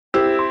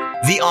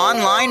The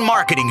Online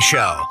Marketing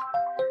Show.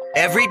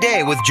 Every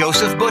day with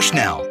Joseph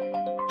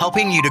Bushnell,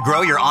 helping you to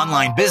grow your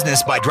online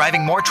business by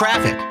driving more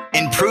traffic,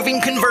 improving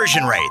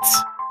conversion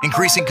rates,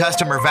 increasing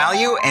customer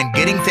value, and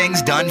getting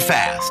things done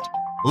fast.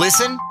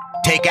 Listen,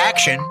 take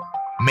action,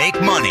 make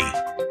money.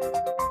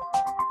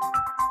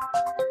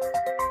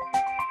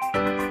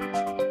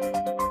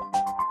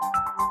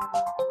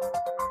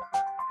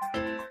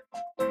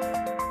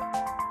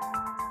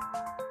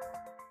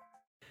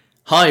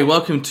 Hi,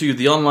 welcome to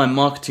the Online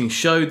Marketing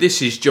Show.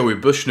 This is Joey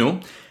Bushnell.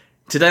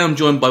 Today I'm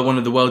joined by one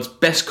of the world's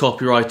best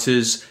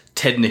copywriters,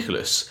 Ted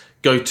Nicholas.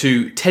 Go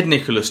to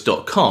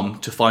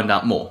tednicholas.com to find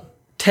out more.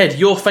 Ted,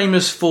 you're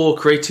famous for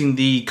creating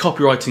the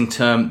copywriting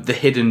term, the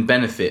hidden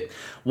benefit.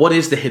 What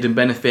is the hidden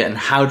benefit and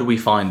how do we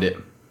find it?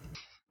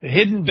 The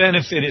hidden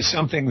benefit is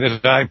something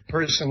that I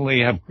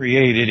personally have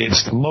created.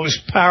 It's the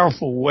most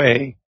powerful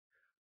way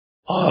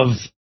of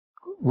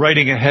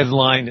writing a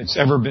headline that's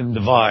ever been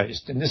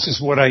devised. And this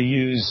is what I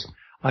use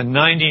on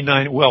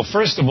 99. Well,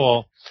 first of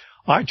all,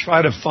 I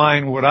try to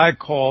find what I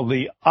call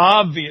the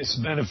obvious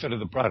benefit of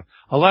the product.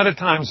 A lot of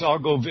times I'll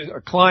go visit,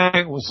 a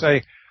client will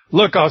say,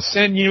 look, I'll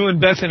send you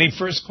and Bethany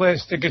first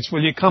class tickets.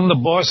 Will you come to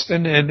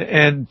Boston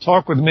and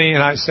talk with me?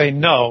 And I say,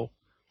 no,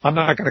 I'm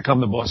not going to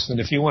come to Boston.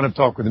 If you want to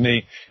talk with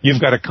me,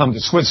 you've got to come to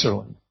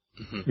Switzerland.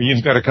 Or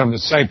you've got to come to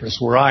Cyprus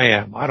where I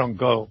am. I don't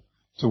go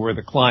to where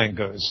the client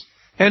goes.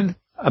 And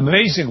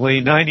amazingly,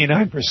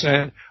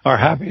 99% are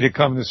happy to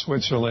come to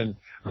Switzerland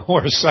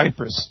or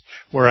Cyprus,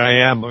 where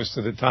I am most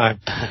of the time.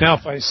 Now,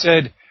 if I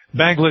said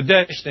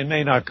Bangladesh, they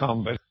may not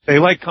come, but they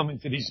like coming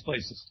to these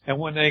places. And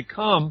when they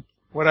come,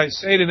 what I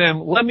say to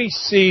them, let me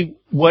see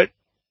what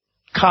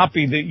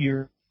copy that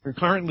you're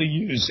currently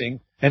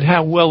using and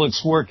how well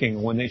it's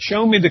working. When they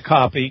show me the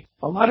copy,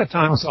 a lot of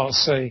times I'll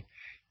say,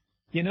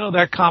 you know,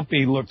 that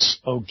copy looks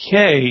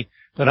okay,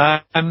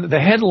 but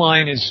the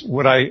headline is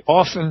what I've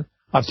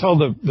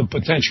told the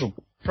potential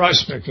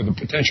prospect or the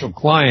potential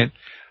client,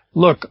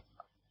 look,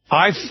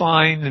 I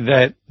find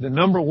that the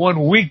number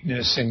one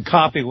weakness in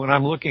copy when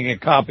I'm looking at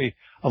copy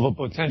of a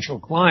potential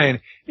client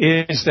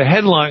is the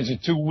headlines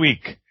are too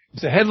weak.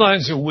 If the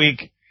headlines are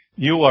weak,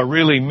 you are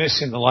really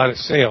missing a lot of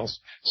sales.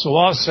 So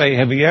I'll say,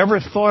 have you ever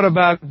thought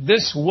about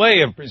this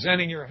way of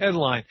presenting your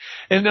headline?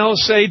 And they'll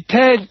say,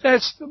 Ted,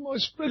 that's the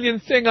most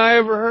brilliant thing I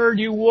ever heard.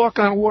 You walk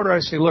on water.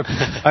 I say, look,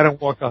 I don't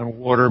walk on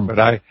water, but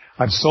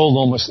I've sold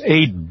almost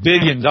 $8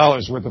 billion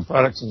worth of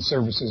products and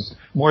services,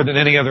 more than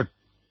any other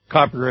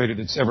copywriter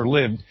that's ever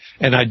lived.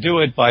 And I do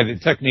it by the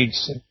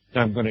techniques that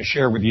I'm going to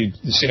share with you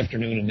this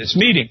afternoon in this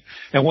meeting.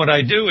 And what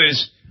I do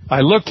is I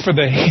look for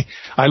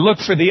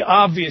the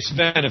obvious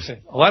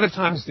benefit. A lot of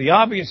times the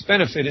obvious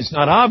benefit is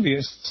not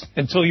obvious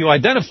until you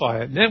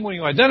identify it. And then when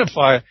you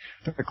identify it,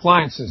 the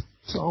client says,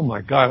 oh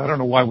my God, I don't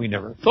know why we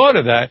never thought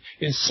of that.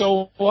 It's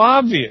so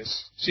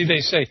obvious. See, they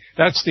say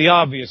that's the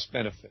obvious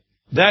benefit.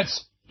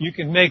 You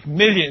can make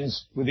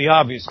millions with the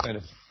obvious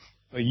benefit,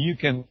 but you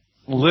can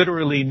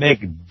literally make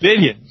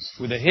billions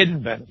with a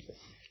hidden benefit.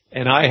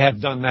 And I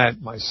have done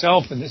that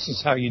myself, and this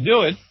is how you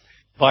do it.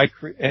 By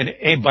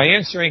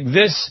answering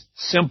this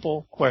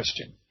simple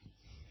question.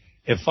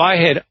 If I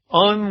had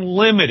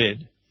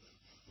unlimited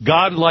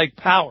godlike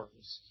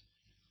powers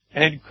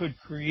and could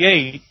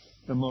create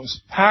the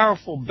most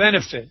powerful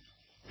benefit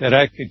that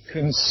I could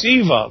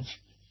conceive of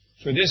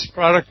for this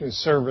product or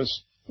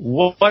service,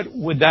 what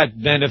would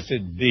that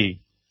benefit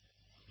be?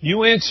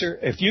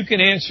 If you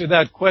can answer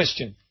that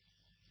question,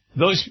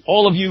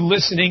 all of you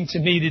listening to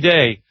me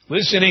today,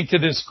 listening to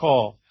this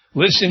call,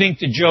 listening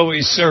to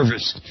Joey's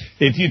service,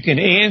 if you can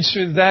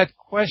answer that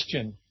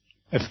question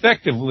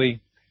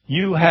effectively,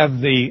 you have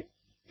the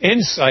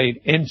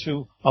insight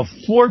into a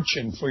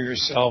fortune for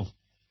yourself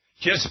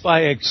just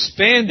by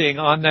expanding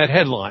on that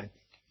headline.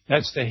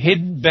 That's the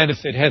hidden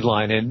benefit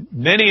headline. And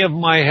many of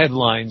my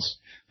headlines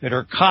that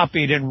are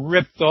copied and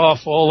ripped off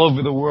all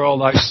over the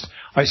world,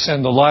 I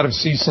send a lot of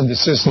cease and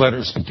desist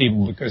letters to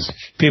people because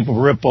people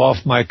rip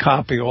off my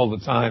copy all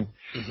the time.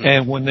 Mm-hmm.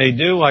 And when they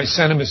do, I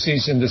send them a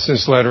cease and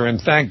desist letter, and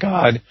thank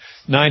God,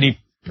 90%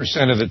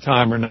 of the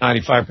time or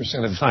 95%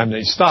 of the time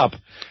they stop.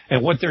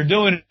 And what they're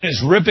doing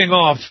is ripping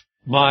off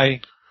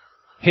my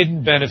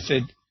hidden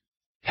benefit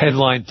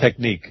headline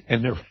technique,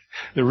 and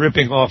they're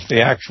ripping off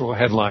the actual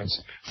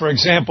headlines. For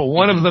example,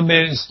 one of them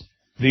is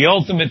the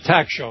ultimate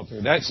tax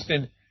shelter. That's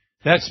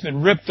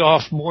been ripped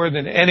off more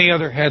than any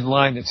other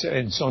headline. It's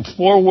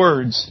 4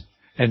 words,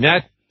 and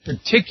that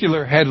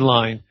particular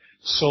headline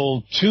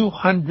sold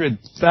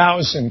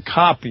 200,000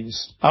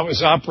 copies. I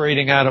was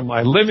operating out of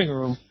my living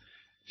room,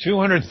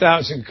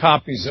 200,000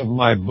 copies of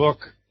my book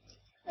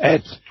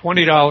at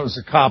 $20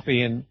 a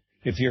copy. And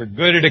if you're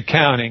good at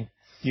accounting,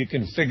 you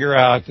can figure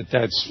out that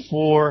that's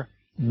 $4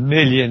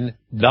 million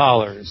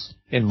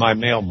in my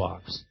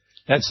mailbox.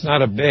 That's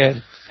not a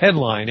bad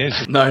headline,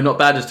 is it? No, not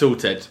bad at all,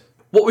 Ted.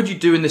 What would you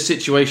do in this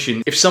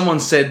situation if someone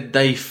said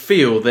they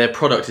feel their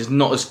product is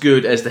not as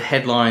good as the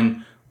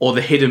headline or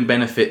the hidden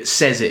benefit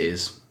says it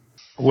is?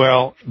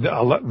 Well,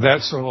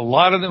 that's what a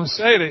lot of them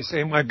say. They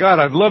say, my God,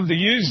 I'd love to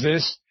use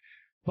this,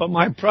 but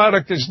my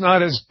product is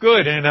not as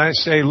good. And I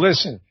say,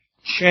 listen,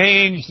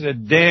 change the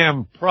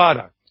damn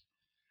product.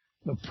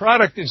 The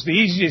product is the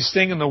easiest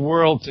thing in the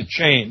world to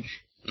change.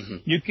 Mm-hmm.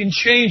 You can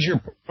change your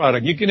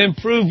product. You can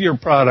improve your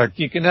product.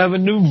 You can have a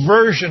new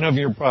version of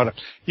your product.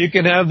 You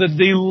can have the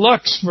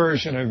deluxe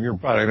version of your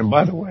product. And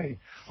by the way,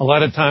 a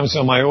lot of times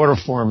on my order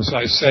forms,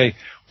 I say,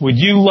 would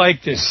you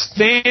like the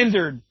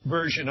standard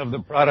version of the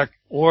product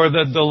or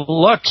the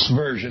deluxe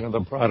version of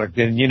the product?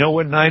 And you know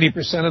what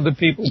 90% of the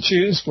people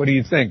choose? What do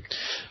you think?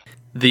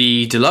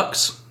 The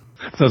deluxe?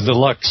 The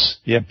deluxe.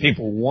 Yeah,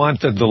 people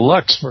want the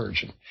deluxe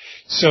version.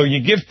 So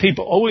you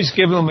always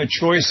give them a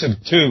choice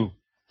of two.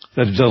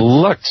 The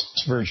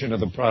deluxe version of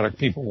the product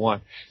people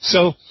want.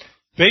 So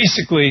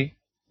basically,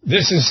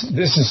 these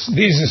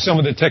are some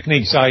of the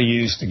techniques I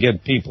use to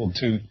get people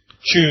to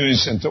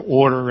choose and to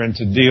order and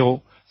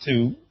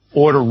to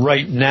order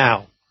right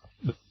now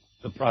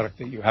the product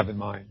that you have in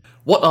mind.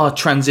 What are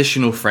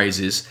transitional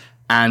phrases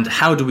and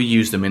how do we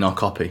use them in our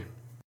copy?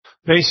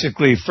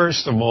 Basically,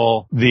 first of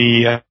all,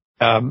 the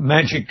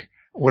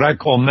what I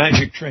call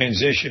magic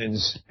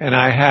transitions, and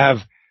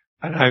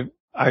a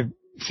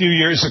few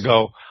years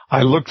ago,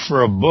 I looked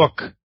for a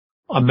book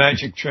on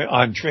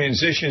on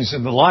transitions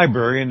in the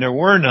library, and there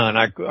were none.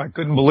 I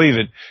couldn't believe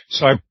it.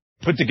 So I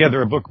put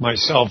together a book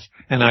myself,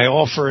 and I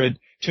offer it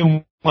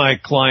to my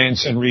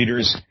clients and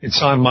readers.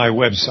 It's on my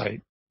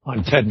website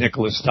on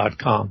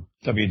tednicholas.com,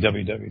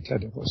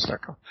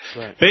 www.tednicholas.com.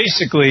 Right.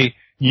 Basically,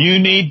 you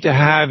need to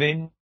have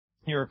in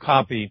your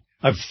copy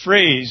a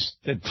phrase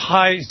that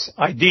ties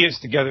ideas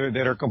together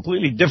that are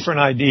completely different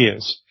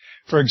ideas.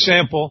 For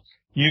example,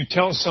 you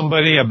tell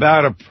somebody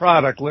about a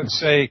product, let's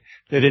say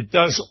that it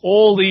does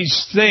all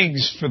these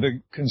things for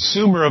the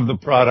consumer of the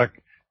product,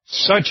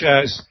 such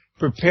as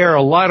prepare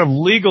a lot of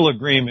legal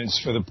agreements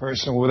for the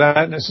person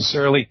without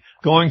necessarily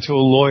going to a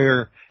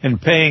lawyer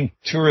and paying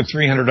 $200 or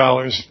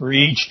 $300 for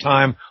each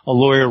time a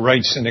lawyer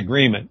writes an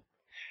agreement.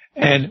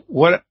 And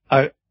what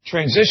a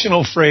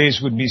transitional phrase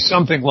would be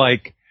something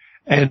like,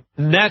 and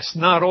that's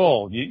not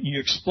all. You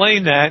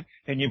explain that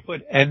and you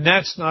put, and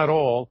that's not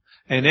all.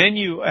 And then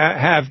you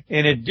have,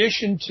 in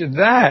addition to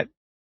that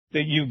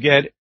you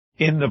get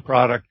in the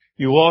product,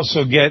 you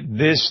also get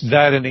this,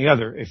 that, and the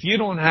other. If you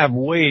don't have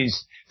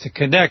ways to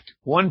connect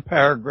one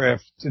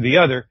paragraph to the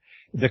other,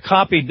 the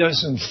copy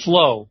doesn't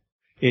flow.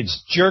 It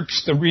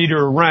jerks the reader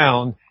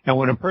around, and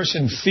when a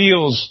person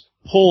feels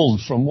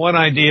pulled from one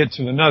idea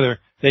to another,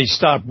 they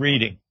stop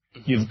reading.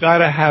 You've got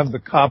to have the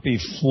copy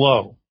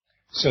flow.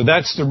 So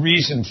that's the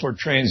reason for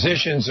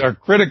transitions are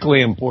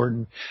critically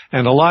important,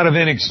 and a lot of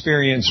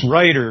inexperienced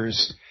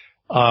writers,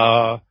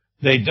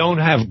 they don't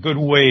have good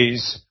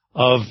ways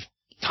of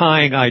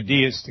tying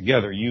ideas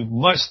together. You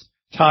must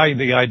tie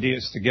the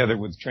ideas together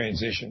with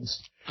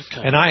transitions.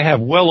 Okay. And I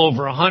have well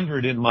over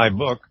 100 in my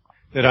book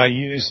that I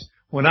use.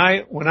 When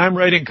I'm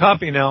writing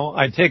copy now,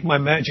 I take my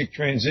magic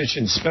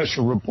transition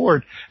special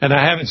report and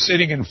I have it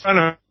sitting in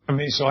front of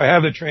me, so I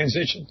have the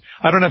transition.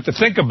 I don't have to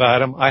think about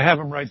them. I have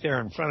them right there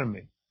in front of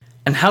me.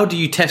 And how do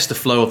you test the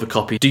flow of the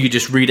copy? Do you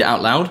just read it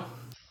out loud?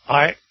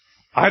 I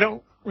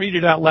don't read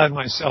it out loud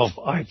myself.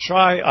 I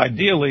try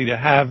ideally to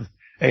have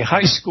a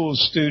high school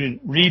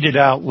student read it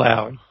out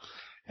loud.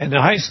 And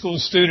the high school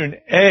student,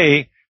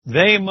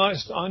 they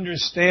must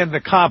understand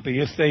the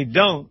copy. If they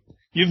don't,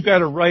 you've got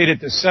to write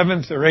at the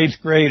 7th or 8th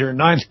grade or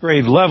 9th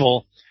grade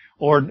level,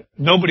 or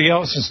nobody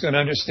else is going to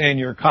understand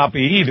your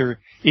copy either,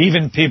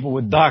 even people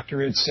with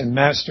doctorates and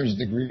master's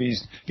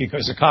degrees,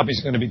 because the copy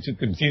is going to be too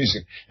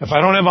confusing. If I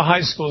don't have a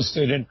high school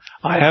student,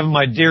 I have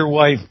my dear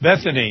wife,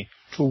 Bethany,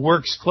 who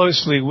works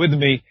closely with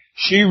me.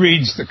 She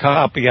reads the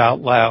copy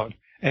out loud,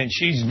 and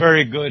she's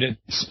very good at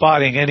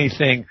spotting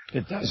anything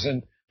that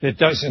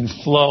doesn't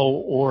flow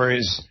or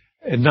is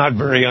not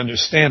very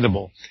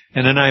understandable.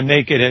 And then I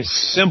make it as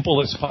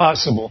simple as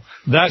possible.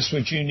 That's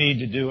what you need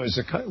to do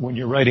when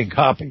you're writing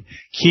copy.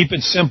 Keep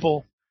it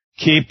simple.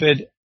 Keep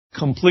it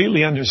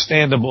completely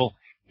understandable,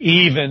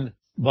 even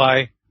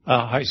by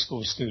a high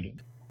school student.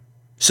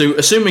 So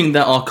assuming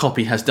that our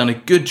copy has done a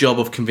good job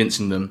of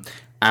convincing them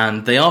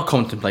and they are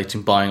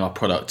contemplating buying our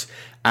product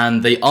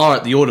and they are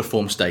at the order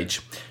form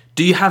stage,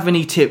 do you have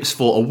any tips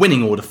for a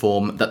winning order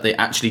form that they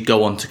actually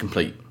go on to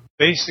complete?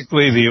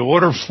 Basically, the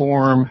order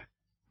form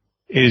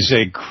is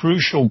a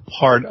crucial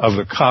part of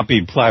the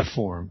copy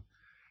platform,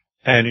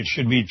 and it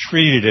should be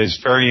treated as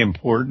very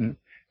important.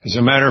 As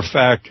a matter of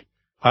fact,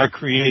 I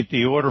create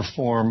the order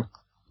form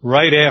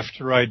right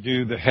after I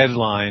do the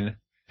headline,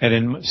 and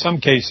in some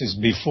cases,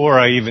 before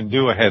I even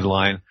do a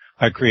headline,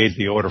 I create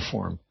the order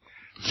form.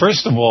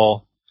 First of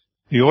all,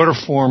 the order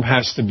form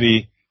has to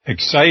be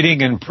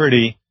exciting and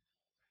pretty,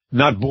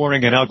 not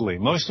boring and ugly.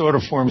 Most order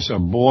forms are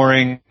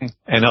boring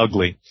and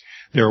ugly.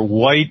 They're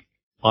white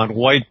on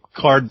white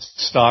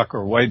cardstock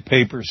or white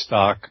paper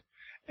stock,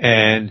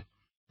 and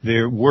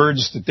the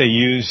words that they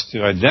use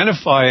to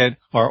identify it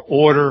are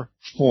order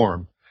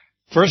form.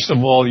 First of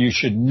all, you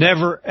should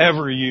never,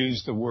 ever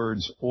use the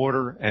words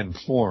order and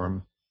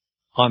form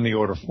on the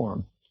order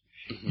form.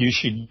 You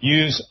should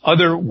use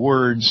other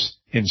words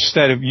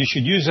you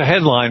should use a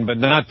headline, but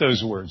not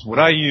those words. What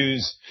I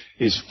use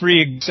is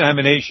free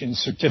examination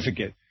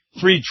certificate.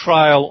 free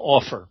trial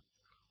offer.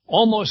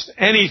 Almost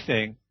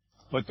anything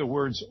but the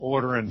words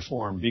order and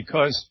form,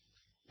 because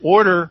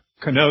order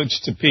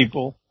connotes to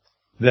people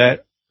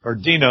that, or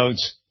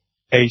denotes,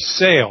 a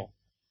sale.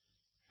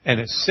 And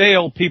a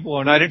sale people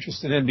are not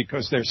interested in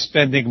because they're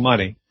spending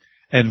money.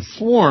 And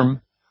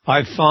form,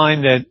 I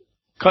find that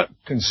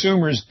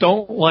consumers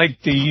don't like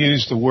to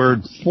use the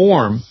word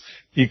form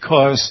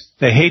because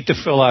they hate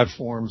to fill out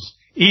forms.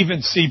 Even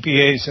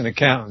CPAs and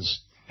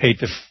accountants hate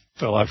to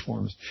fill out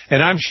forms.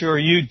 And I'm sure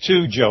you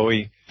too,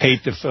 Joey,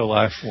 hate to fill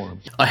out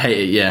forms. I hate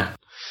it, yeah.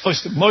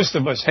 Most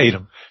of us hate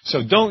them.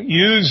 So don't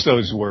use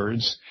those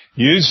words.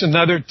 Use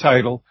another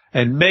title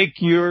and make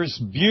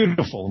yours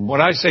beautiful. And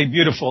when I say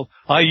beautiful,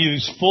 I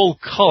use full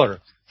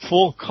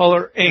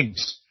color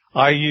inks.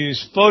 I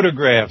use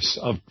photographs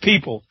of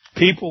people.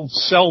 People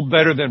sell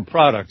better than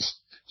products.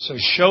 So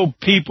show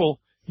people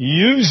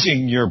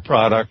using your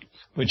product,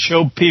 but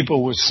show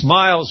people with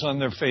smiles on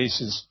their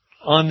faces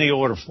on the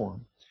order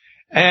form.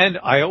 And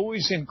I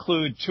always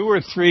include 2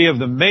 or 3 of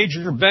the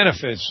major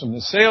benefits from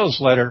the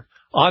sales letter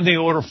on the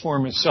order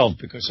form itself,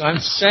 because I'm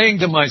saying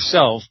to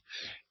myself,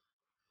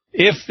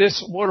 if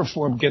this order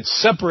form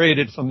gets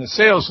separated from the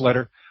sales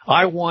letter,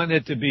 I want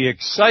it to be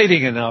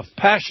exciting enough,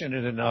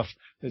 passionate enough,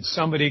 that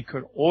somebody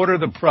could order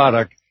the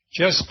product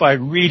just by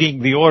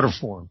reading the order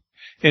form.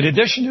 In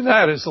addition to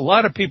that, is a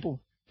lot of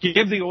people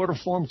give the order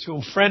form to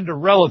a friend or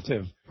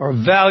relative or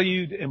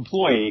valued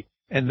employee,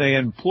 and the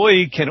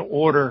employee can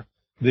order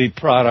the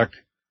product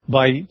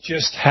by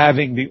just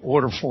having the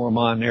order form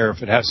on there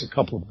if it has a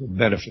couple of good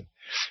benefits.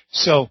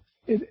 So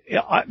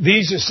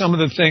these are some of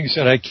the things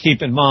that I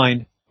keep in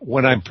mind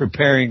when I'm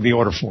preparing the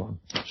order form.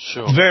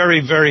 Sure.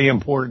 Very, very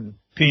important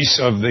piece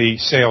of the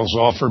sales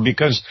offer,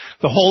 because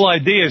the whole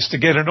idea is to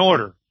get an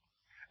order.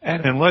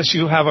 And unless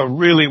you have a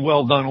really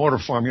well done order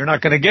form, you're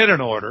not going to get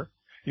an order.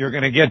 You're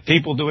going to get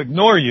people to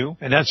ignore you,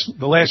 and that's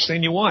the last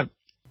thing you want.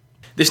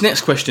 This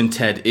next question,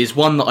 Ted, is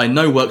one that I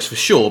know works for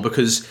sure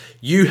because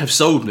you have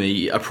sold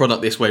me a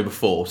product this way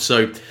before.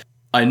 So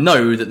I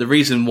know that the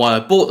reason why I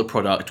bought the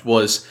product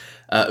was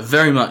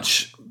very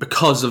much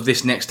because of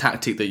this next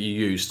tactic that you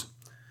used.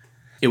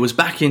 It was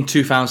back in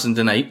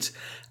 2008,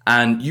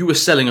 and you were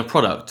selling a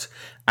product.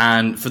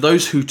 And for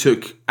those who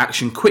took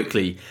action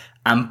quickly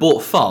and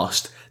bought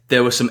fast,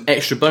 there were some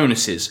extra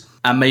bonuses.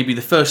 And maybe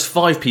the first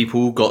 5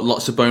 people got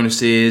lots of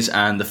bonuses,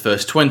 and the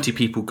first 20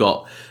 people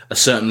got a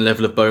certain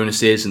level of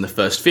bonuses, and the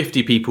first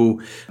 50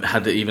 people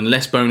had even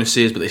less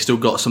bonuses, but they still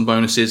got some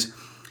bonuses.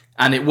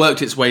 And it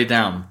worked its way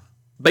down.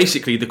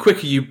 Basically, the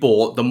quicker you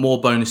bought, the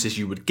more bonuses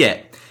you would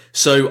get.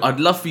 So I'd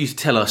love for you to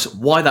tell us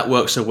why that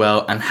works so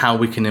well and how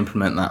we can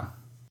implement that.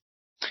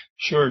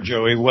 Sure,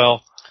 Joey.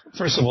 Well,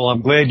 first of all,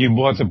 I'm glad you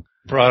bought the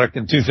product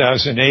in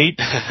 2008,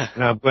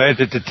 and I'm glad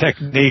that the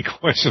technique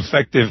was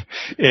effective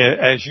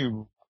as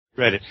you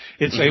read it.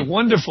 It's a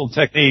wonderful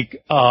technique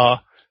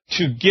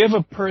to give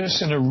a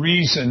person a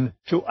reason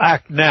to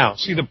act now.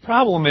 See, the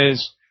problem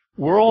is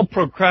we're all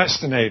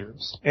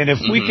procrastinators, and if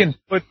we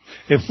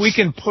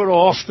can put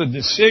off the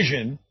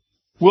decision,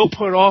 we'll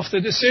put off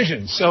the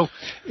decision. So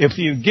if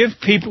you give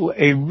people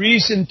a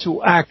reason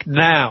to act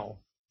now,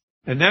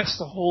 and that's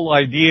the whole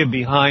idea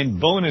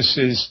behind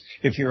bonuses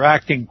if you're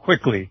acting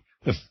quickly.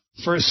 The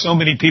first so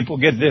many people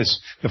get this.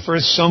 The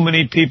first so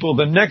many people,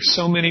 the next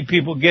so many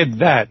people get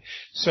that.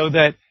 So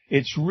that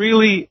it's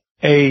really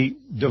a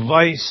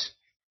device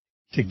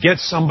to get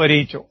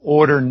somebody to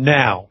order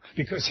now.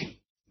 Because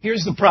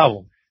here's the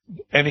problem.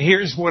 And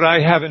here's what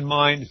I have in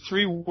mind.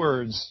 3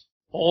 words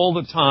all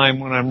the time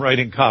when I'm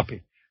writing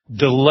copy.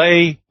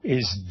 Delay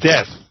is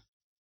death.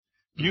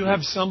 You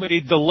have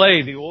somebody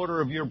delay the order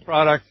of your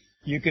product,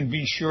 you can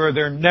be sure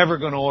they're never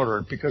going to order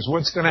it, because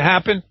what's going to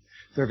happen?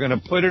 They're going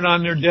to put it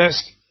on their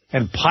desk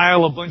and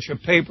pile a bunch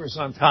of papers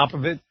on top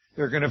of it.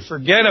 They're going to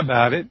forget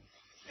about it.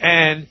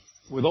 And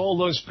with all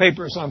those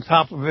papers on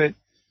top of it,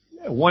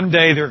 one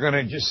day they're going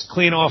to just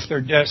clean off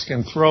their desk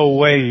and throw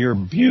away your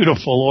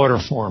beautiful order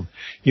form.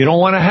 You don't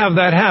want to have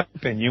that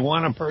happen. You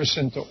want a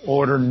person to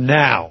order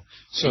now.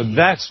 So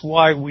that's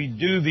why we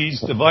do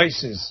these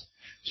devices,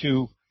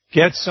 to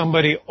get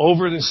somebody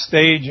over the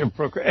stage of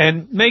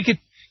and make it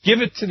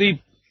to the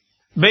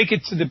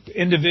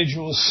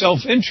individual's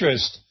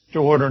self-interest to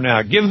order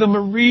now. Give them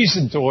a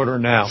reason to order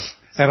now.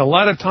 And a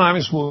lot of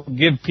times we'll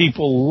give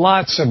people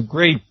lots of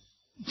great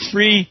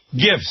free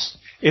gifts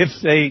if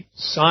they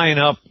sign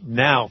up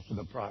now for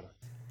the product.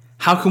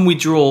 How can we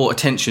draw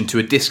attention to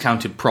a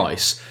discounted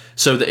price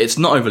so that it's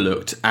not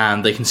overlooked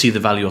and they can see the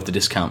value of the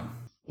discount?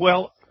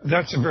 Well,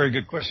 that's a very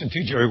good question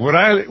too, Jerry. What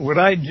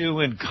I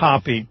do in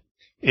copy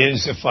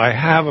is, if I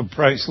have a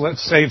price,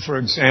 let's say, for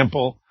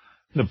example,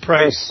 the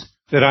price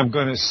that I'm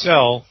going to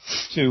sell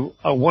to,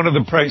 one of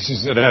the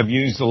prices that I've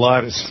used a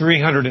lot is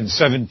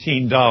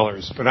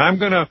 $317, but I'm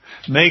going to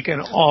make an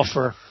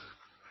offer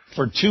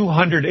for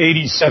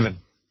 $287.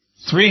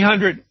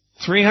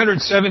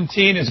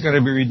 $317 is going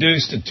to be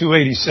reduced to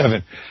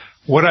 $287.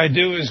 What I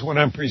do is, when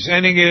I'm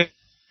presenting it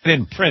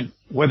in print,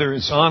 whether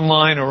it's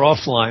online or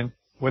offline,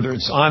 whether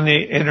it's on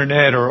the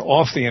internet or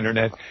off the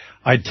internet,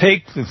 I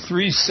take the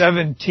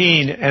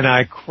 317 and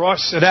I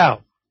cross it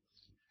out.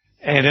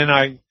 And then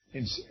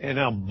and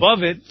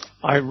above it,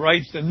 I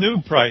write the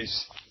new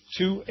price,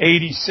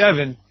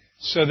 287,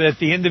 so that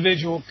the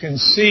individual can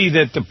see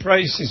that the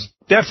price is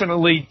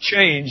definitely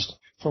changed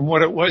from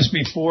what it was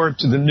before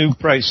to the new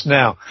price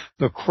now.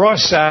 The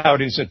cross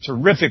out is a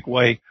terrific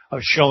way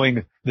of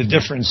showing the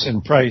difference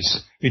in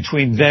price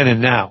between then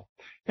and now.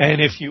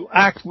 And if you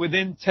act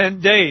within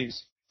 10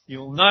 days,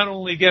 you'll not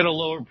only get a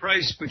lower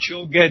price, but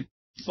you'll get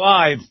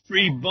 5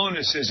 free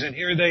bonuses, and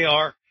here they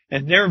are,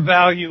 and their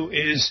value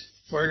is,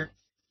 for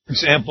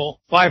example,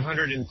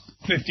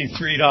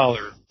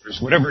 $553,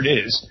 whatever it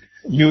is.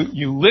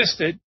 You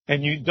list it,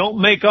 and you don't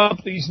make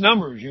up these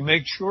numbers. You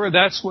make sure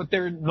that's what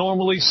they're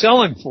normally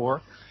selling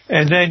for,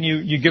 and then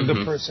you give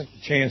the person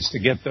a chance to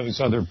get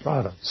those other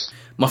products.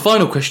 My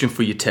final question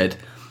for you, Ted.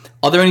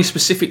 Are there any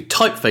specific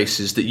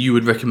typefaces that you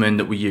would recommend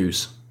that we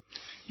use?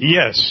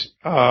 Yes.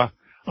 I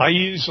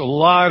use a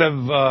lot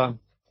of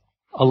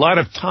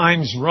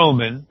Times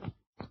Roman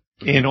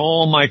in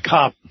all my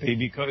copy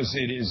because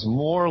it is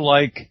more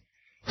like,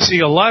 see,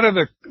 a lot of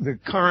the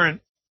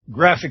current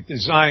graphic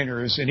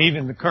designers and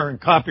even the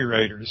current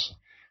copywriters,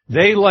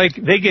 they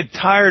get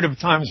tired of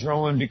Times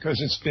Roman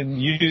because it's been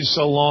used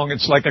so long.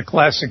 It's like a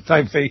classic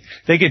typeface.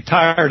 They get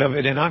tired of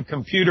it. And on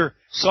computer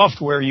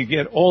software, you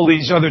get all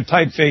these other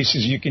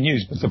typefaces you can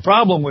use. But the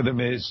problem with them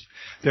is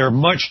they're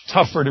much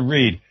tougher to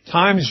read.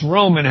 Times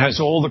Roman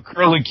has all the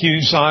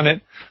curlicues on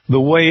it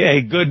the way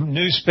a good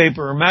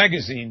newspaper or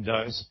magazine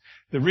does.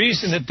 The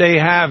reason that they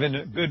have in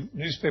a good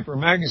newspaper or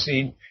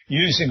magazine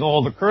using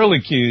all the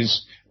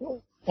curlicues,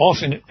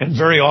 often and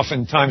very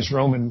often Times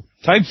Roman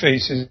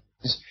typefaces,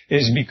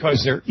 is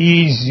because they're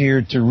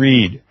easier to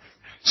read.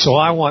 So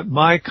I want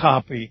my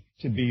copy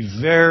to be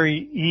very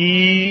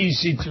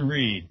easy to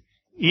read,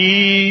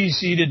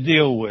 easy to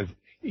deal with,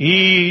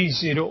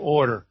 easy to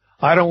order.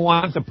 I don't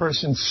want the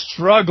person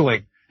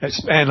struggling.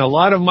 And a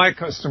lot of my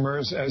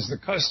customers, as the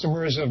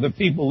customers of the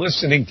people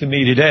listening to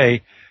me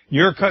today,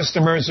 your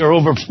customers are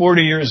over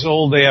 40 years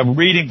old. They have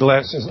reading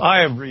glasses.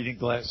 I have reading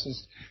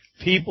glasses.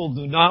 People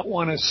do not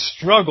want to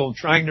struggle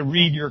trying to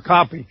read your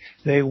copy.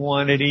 They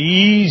want it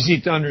easy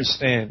to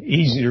understand,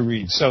 easy to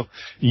read. So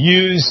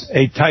use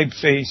a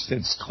typeface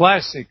that's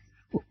classic,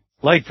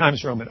 like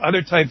Times Roman.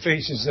 Other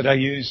typefaces that I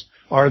use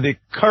are the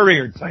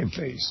Courier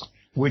typeface,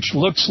 which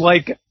looks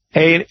like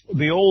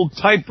the old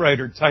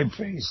typewriter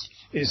typeface.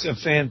 Is a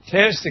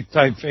fantastic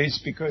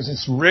typeface because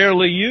it's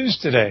rarely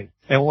used today.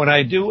 And when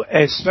I do,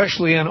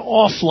 especially an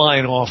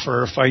offline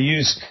offer, if I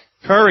use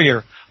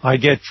Courier, I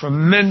get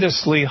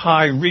tremendously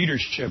high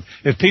readership.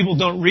 If people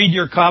don't read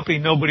your copy,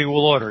 nobody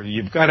will order.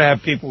 You've got to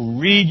have people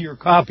read your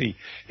copy.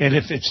 And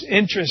if it's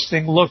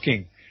interesting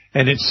looking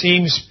and it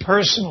seems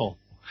personal,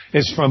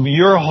 it's from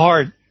your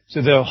heart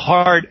to the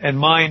heart and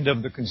mind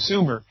of the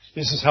consumer.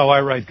 This is how I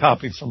write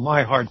copy, from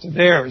my heart to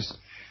theirs.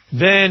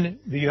 Then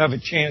you have a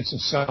chance of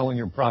selling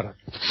your product.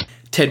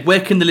 Ted, where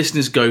can the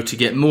listeners go to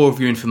get more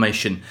of your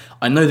information?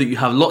 I know that you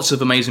have lots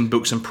of amazing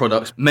books and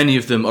products. Many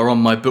of them are on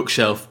my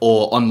bookshelf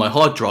or on my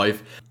hard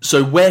drive.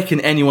 So where can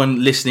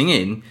anyone listening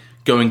in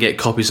go and get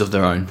copies of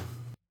their own?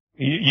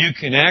 You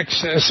can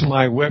access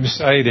my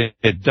website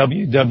at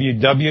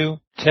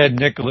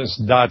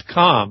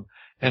www.tednicholas.com.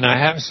 And I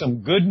have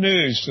some good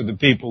news for the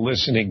people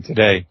listening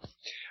today.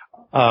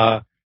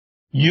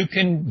 You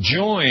can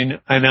join,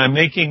 and I'm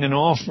making an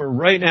offer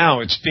right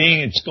now.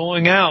 It's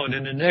going out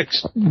in the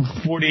next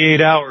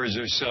 48 hours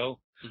or so,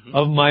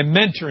 of my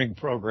mentoring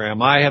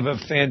program. I have a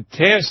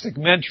fantastic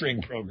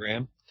mentoring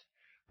program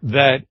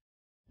that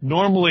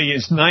normally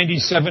is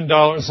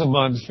 $97 a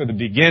month for the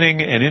beginning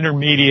and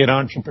intermediate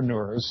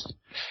entrepreneurs.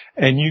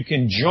 And you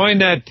can join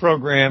that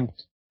program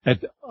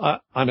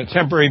on a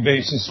temporary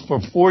basis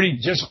for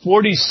just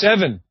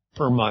 $47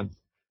 per month.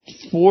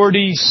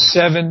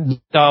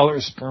 $47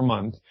 per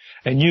month.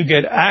 And you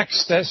get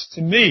access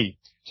to me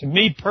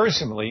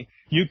personally.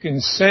 You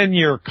can send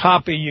your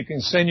copy, you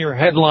can send your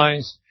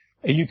headlines,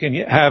 and you can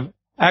have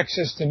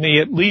access to me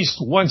at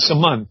least once a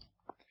month.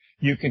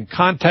 You can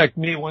contact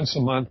me once a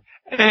month.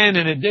 And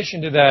in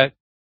addition to that,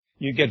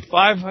 you get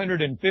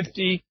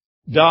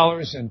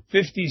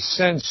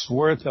 $550.50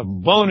 worth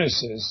of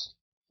bonuses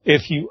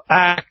if you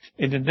act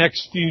in the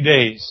next few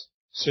days.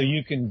 So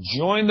you can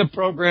join the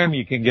program.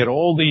 You can get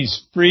all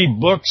these free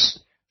books,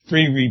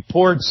 free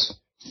reports,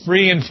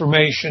 free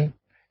information,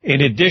 in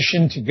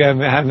addition to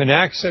having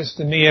access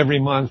to me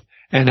every month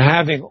and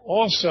having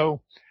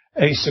also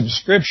a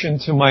subscription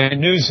to my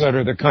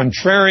newsletter, the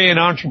Contrarian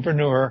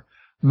Entrepreneur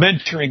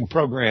Mentoring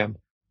Program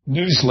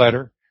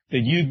newsletter,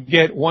 that you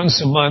get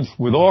once a month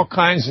with all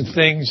kinds of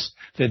things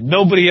that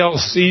nobody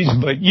else sees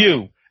but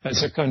you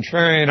as a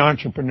Contrarian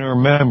Entrepreneur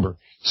member.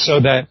 So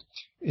that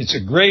it's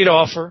a great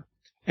offer.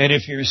 And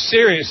if you're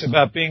serious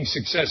about being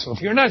successful,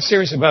 if you're not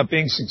serious about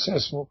being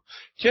successful,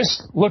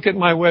 just look at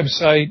my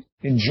website,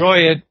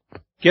 enjoy it,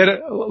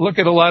 look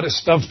at a lot of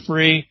stuff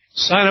free,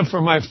 sign up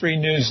for my free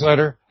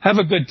newsletter, have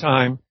a good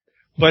time.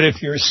 But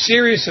if you're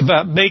serious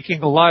about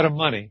making a lot of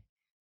money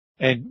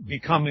and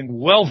becoming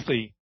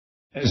wealthy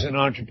as an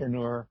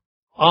entrepreneur,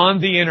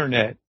 on the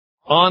internet,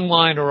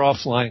 online or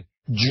offline,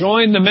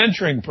 join the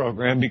mentoring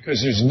program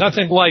because there's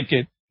nothing like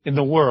it in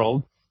the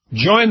world.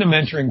 Join the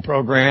mentoring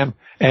program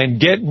and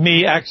get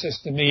me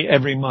access to me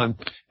every month,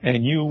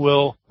 and you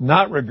will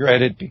not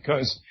regret it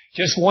because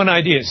just one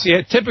idea. See,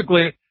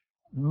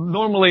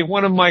 normally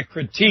one of my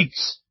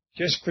critiques,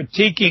 just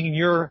critiquing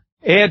your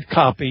ad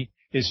copy,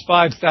 is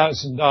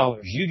 $5,000.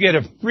 You get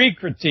a free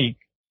critique.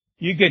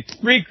 You get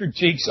 3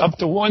 critiques up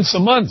to once a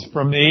month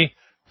from me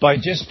by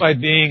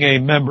being a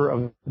member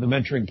of the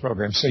mentoring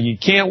program. So you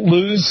can't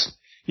lose.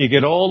 You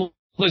get all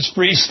this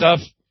free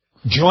stuff.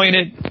 Join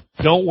it.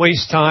 Don't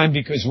waste time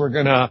because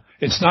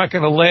it's not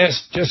gonna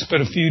last just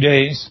but a few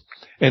days.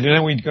 And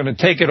then we're gonna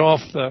take it off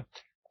the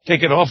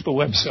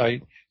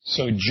website.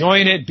 So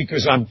join it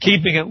because I'm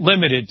keeping it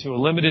limited to a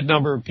limited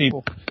number of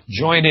people.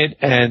 Join it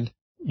and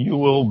you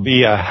will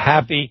be a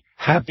happy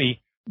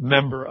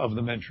member of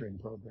the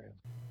mentoring program.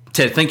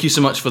 Ted, thank you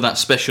so much for that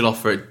special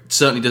offer. It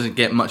certainly doesn't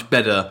get much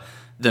better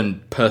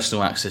than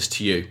personal access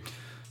to you.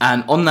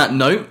 And on that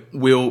note,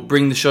 we'll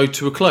bring the show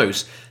to a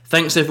close.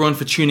 Thanks everyone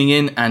for tuning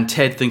in, and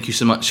Ted, thank you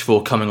so much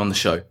for coming on the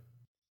show.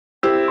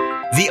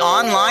 The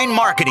Online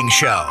Marketing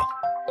Show.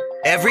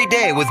 Every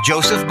day with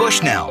Joseph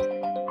Bushnell.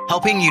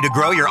 Helping you to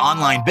grow your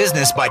online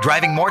business by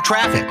driving more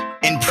traffic,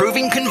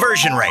 improving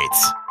conversion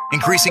rates,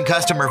 increasing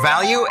customer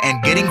value,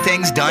 and getting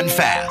things done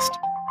fast.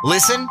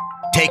 Listen,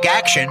 take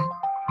action,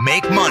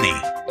 make money.